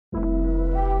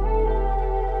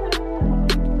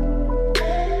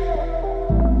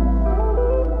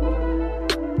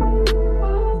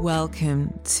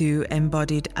welcome to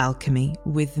Embodied Alchemy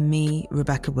with me,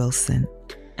 Rebecca Wilson,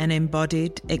 an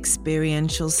embodied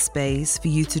experiential space for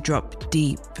you to drop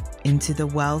deep into the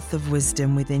wealth of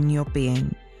wisdom within your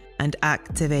being and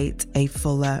activate a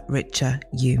fuller, richer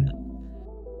you.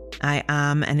 I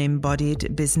am an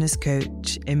embodied business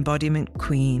coach, embodiment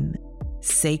queen,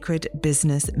 sacred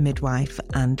business midwife,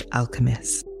 and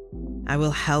alchemist. I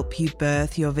will help you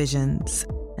birth your visions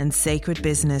and sacred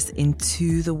business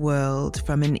into the world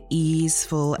from an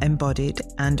easeful, embodied,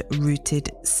 and rooted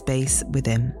space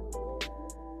within.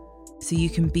 So you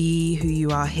can be who you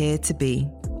are here to be,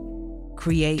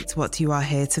 create what you are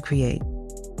here to create,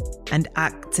 and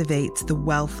activate the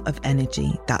wealth of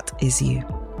energy that is you.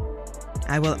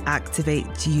 I will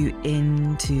activate you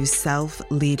into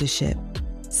self-leadership,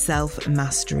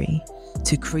 self-mastery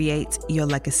to create your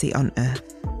legacy on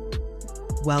earth.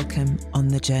 Welcome on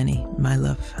the journey, my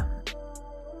love.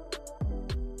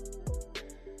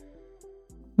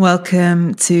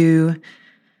 Welcome to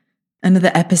another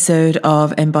episode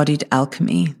of Embodied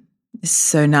Alchemy. It's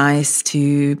so nice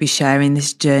to be sharing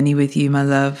this journey with you, my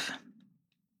love.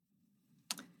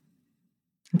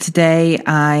 Today,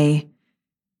 I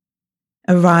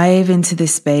arrive into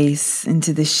this space,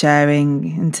 into this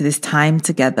sharing, into this time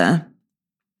together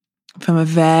from a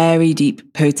very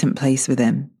deep, potent place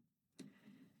within.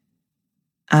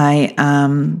 I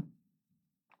am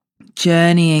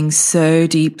journeying so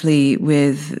deeply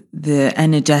with the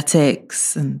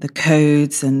energetics and the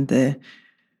codes and the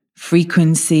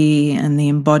frequency and the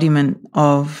embodiment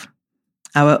of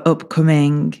our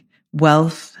upcoming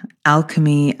wealth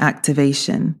alchemy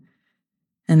activation.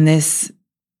 And this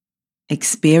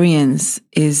experience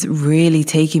is really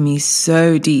taking me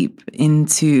so deep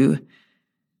into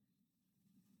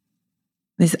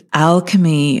this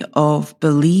alchemy of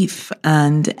belief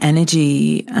and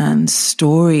energy and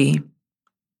story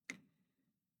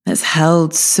that's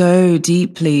held so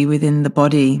deeply within the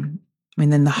body,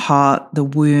 within the heart, the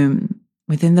womb,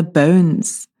 within the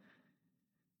bones.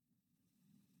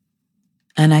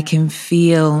 And I can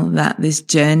feel that this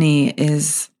journey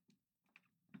is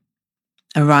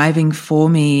arriving for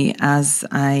me as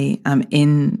I am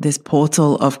in this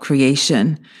portal of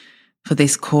creation for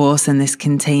this course and this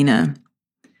container.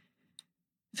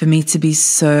 For me to be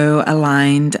so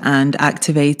aligned and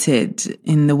activated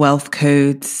in the wealth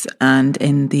codes and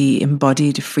in the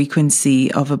embodied frequency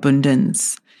of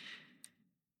abundance,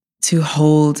 to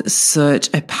hold such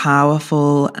a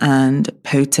powerful and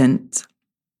potent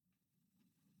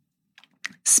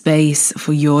space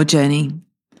for your journey.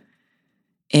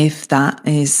 If that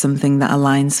is something that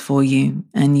aligns for you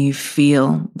and you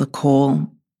feel the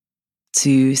call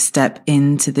to step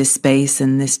into this space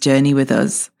and this journey with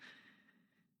us,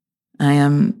 I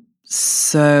am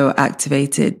so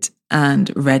activated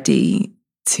and ready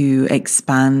to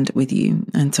expand with you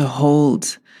and to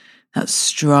hold that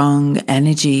strong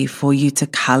energy for you to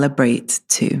calibrate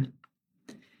to.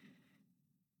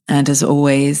 And as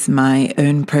always, my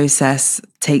own process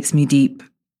takes me deep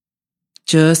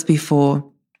just before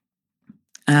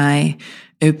I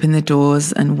open the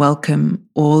doors and welcome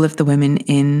all of the women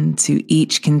into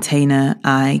each container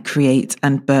I create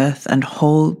and birth and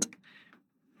hold.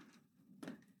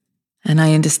 And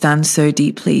I understand so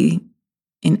deeply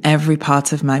in every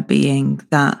part of my being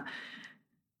that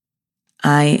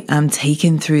I am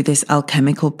taken through this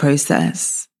alchemical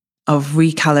process of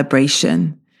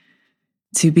recalibration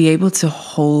to be able to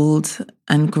hold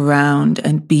and ground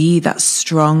and be that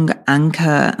strong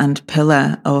anchor and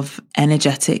pillar of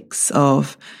energetics,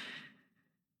 of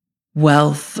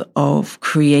wealth, of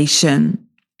creation,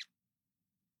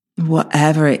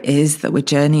 whatever it is that we're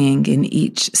journeying in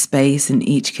each space, in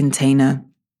each container.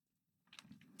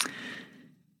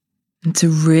 And to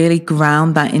really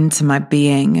ground that into my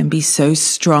being and be so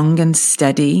strong and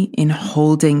steady in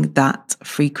holding that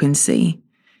frequency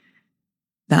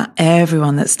that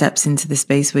everyone that steps into the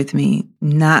space with me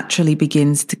naturally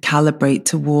begins to calibrate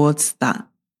towards that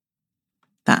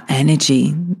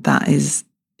energy that is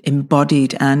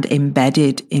embodied and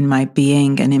embedded in my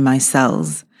being and in my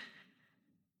cells.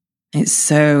 It's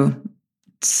so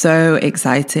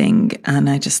exciting. And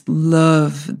I just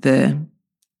love the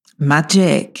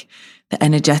magic, the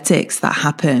energetics that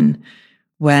happen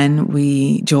when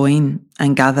we join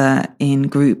and gather in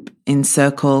group, in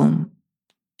circle,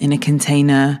 in a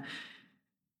container,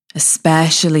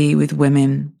 especially with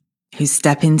women who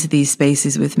step into these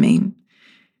spaces with me,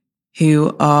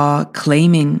 who are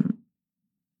claiming,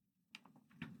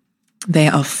 they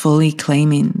are fully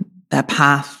claiming their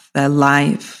path, their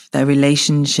life, their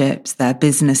relationships, their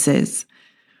businesses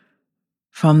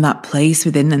from that place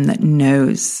within them that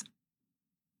knows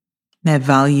their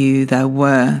value, their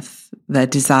worth, their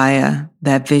desire,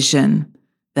 their vision,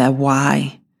 their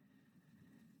why.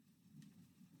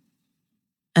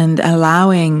 And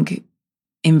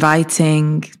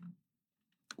inviting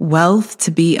wealth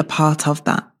to be a part of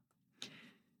that.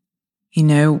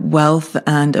 Wealth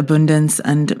and abundance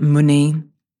and money,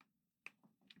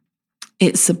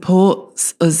 it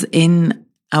supports us in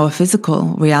our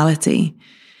physical reality,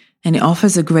 and it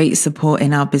offers a great support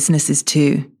in our businesses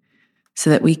too, so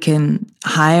that we can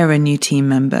hire a new team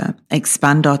member,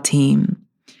 expand our team,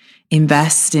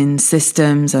 invest in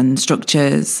systems and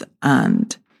structures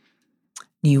and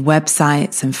new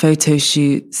websites and photo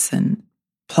shoots and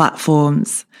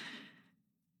platforms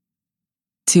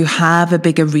to have a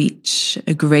bigger reach,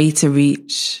 a greater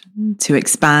reach, to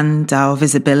expand our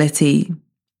visibility,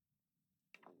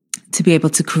 to be able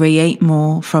to create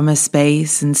more from a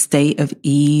space and state of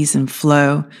ease and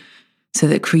flow, so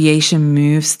that creation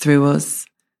moves through us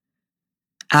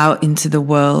out into the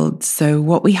world. So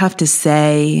what we have to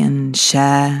say and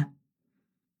share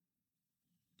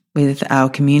with our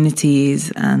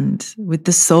communities and with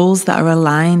the souls that are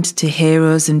aligned to hear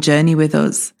us and journey with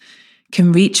us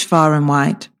can reach far and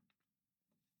wide.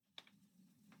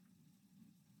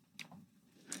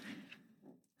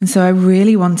 And so I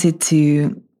really wanted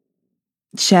to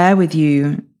share with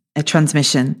you a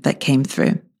transmission that came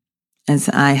through as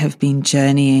I have been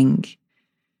journeying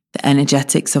the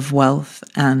energetics of wealth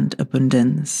and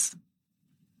abundance.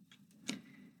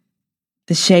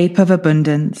 The shape of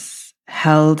abundance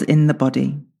held in the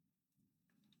body.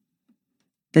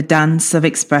 The dance of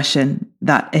expression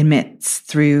that emits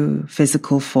through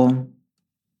physical form.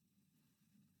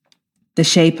 The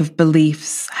shape of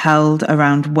beliefs held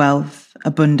around wealth,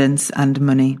 abundance, and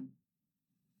money.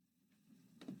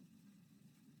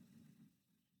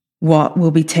 What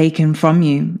will be taken from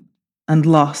you and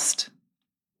lost?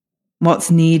 What's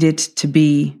needed to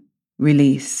be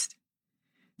released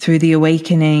through the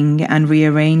awakening and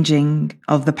rearranging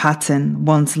of the pattern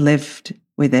once lived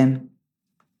within?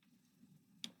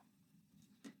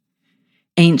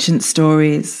 Ancient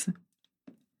stories,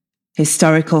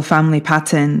 historical family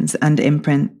patterns and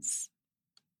imprints,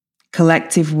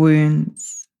 collective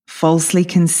wounds, falsely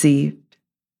conceived,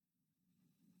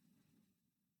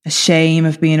 a shame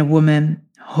of being a woman,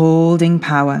 holding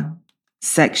power,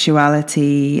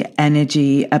 sexuality,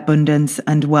 energy, abundance,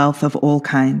 and wealth of all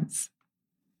kinds.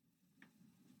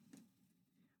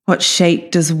 What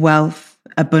shape does wealth,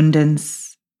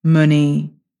 abundance,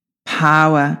 money,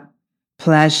 power,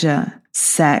 pleasure,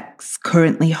 sex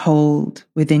currently hold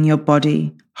within your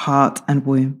body, heart, and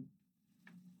womb?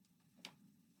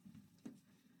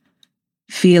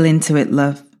 Feel into it,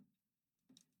 love.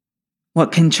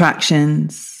 What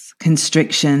contractions,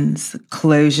 constrictions,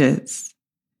 closures,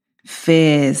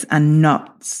 fears, and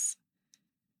knots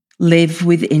live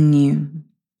within you,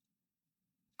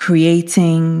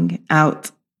 creating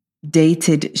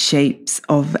outdated shapes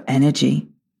of energy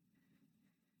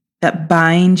that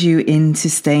bind you into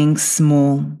staying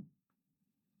small,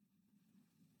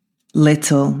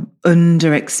 little,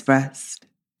 underexpressed,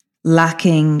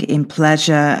 lacking in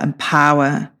pleasure and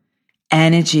power,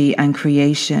 energy and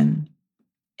creation,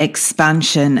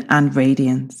 expansion and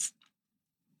radiance.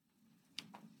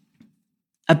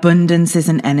 Abundance is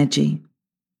an energy.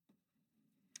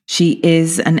 She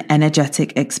is an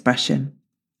energetic expression.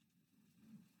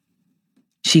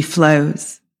 She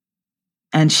flows,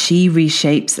 and she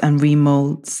reshapes and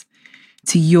remolds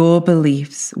to your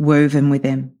beliefs woven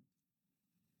within.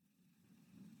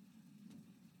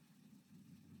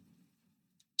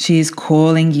 She is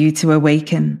calling you to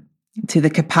awaken to the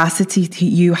capacity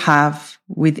you have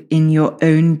within your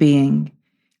own being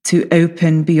to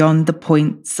open beyond the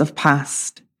points of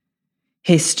past,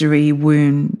 history,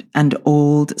 wound, and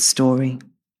old story.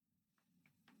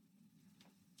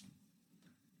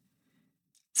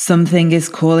 Something is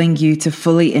calling you to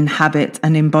fully inhabit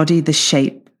and embody the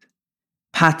shape,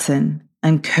 pattern,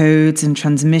 and codes and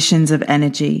transmissions of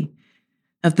energy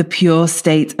of the pure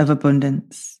state of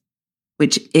abundance,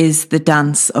 which is the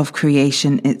dance of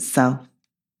creation itself.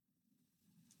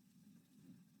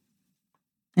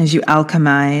 As you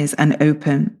alchemize and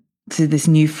open to this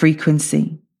new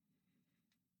frequency,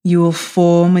 you will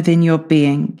form within your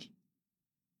being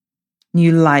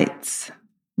new lights,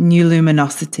 new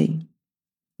luminosity.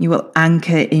 You will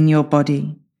anchor in your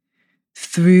body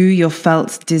through your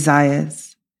felt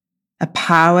desires, a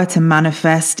power to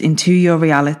manifest into your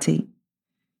reality,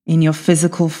 in your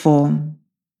physical form,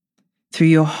 through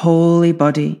your holy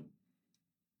body,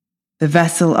 the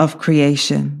vessel of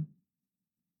creation,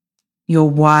 your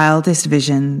wildest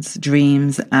visions,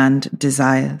 dreams, and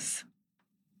desires.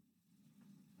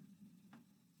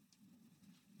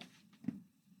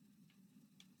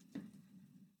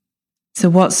 So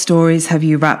what stories have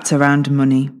you wrapped around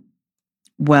money,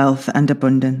 wealth, and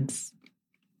abundance?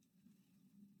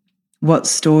 What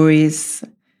stories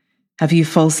have you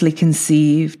falsely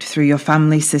conceived through your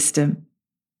family system?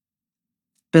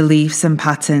 Beliefs and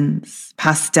patterns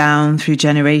passed down through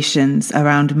generations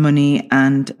around money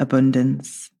and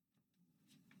abundance.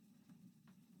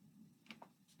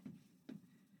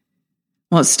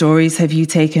 What stories have you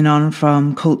taken on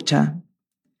from culture,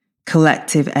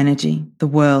 collective energy, the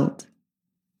world?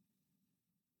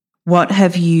 What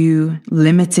have you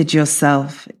limited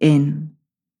yourself in?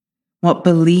 What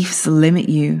beliefs limit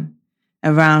you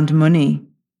around money,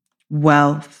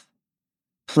 wealth,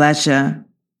 pleasure,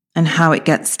 and how it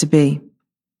gets to be?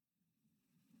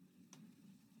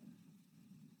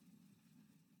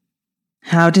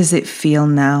 How does it feel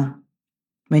now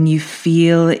when you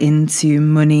feel into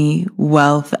money,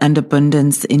 wealth, and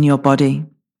abundance in your body?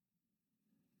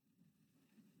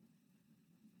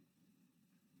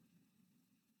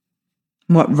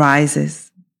 What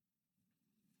rises?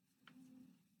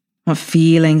 What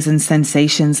feelings and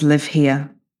sensations live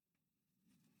here?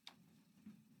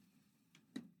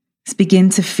 Let's begin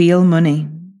to feel money.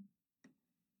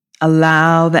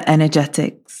 Allow the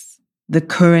energetics, the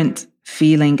current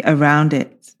feeling around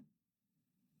it.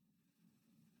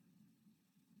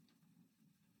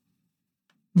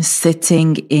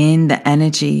 Sitting in the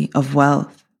energy of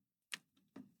wealth.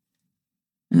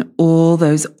 And all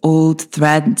those old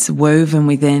threads woven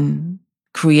within,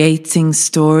 creating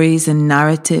stories and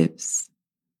narratives.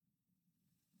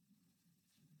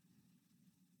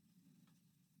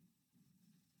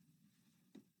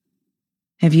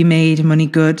 Have you made money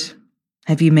good?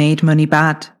 Have you made money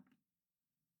bad?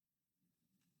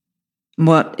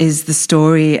 What is the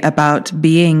story about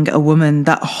being a woman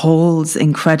that holds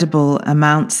incredible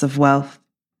amounts of wealth?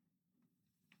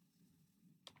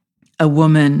 A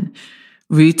woman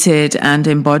rooted and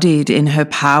embodied in her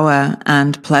power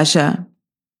and pleasure.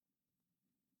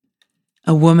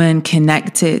 A woman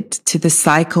connected to the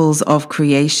cycles of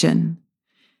creation,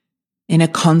 in a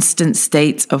constant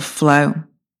state of flow,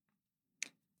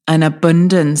 an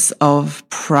abundance of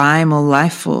primal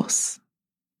life force.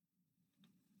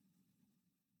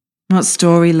 What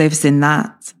story lives in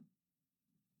that?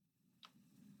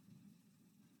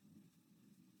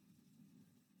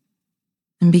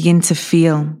 And begin to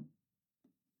feel.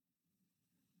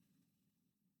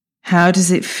 How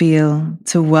does it feel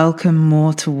to welcome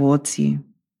more towards you?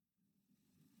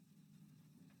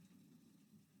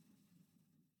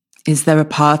 Is there a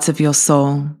part of your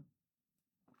soul,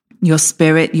 your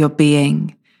spirit, your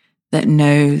being, that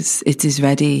knows it is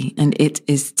ready and it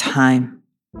is time?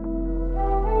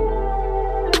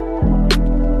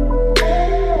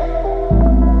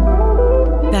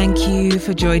 Thank you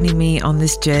for joining me on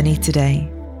this journey today.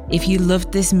 If you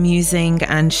loved this musing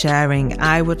and sharing,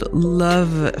 I would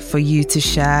love for you to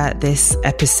share this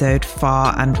episode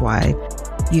far and wide.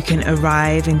 You can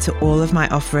arrive into all of my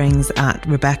offerings at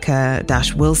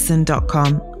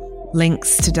rebecca-wilson.com.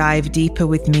 Links to dive deeper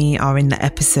with me are in the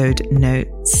episode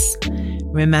notes.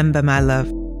 Remember, my love,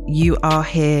 you are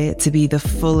here to be the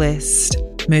fullest,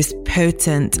 most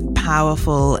potent,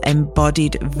 powerful,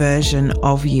 embodied version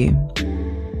of you.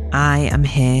 I am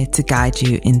here to guide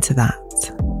you into that.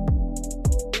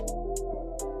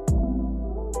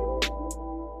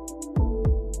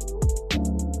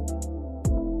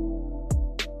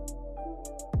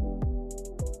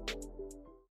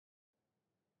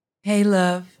 Hey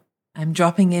love, I'm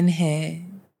dropping in here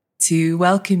to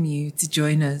welcome you to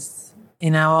join us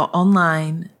in our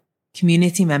online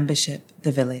community membership,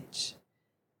 The Village.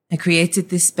 I created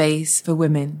this space for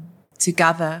women to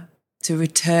gather, to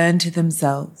return to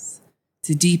themselves,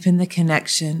 to deepen the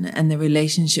connection and the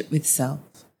relationship with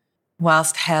self,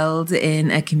 whilst held in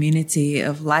a community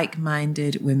of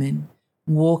like-minded women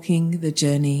walking the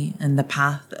journey and the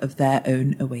path of their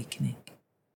own awakening.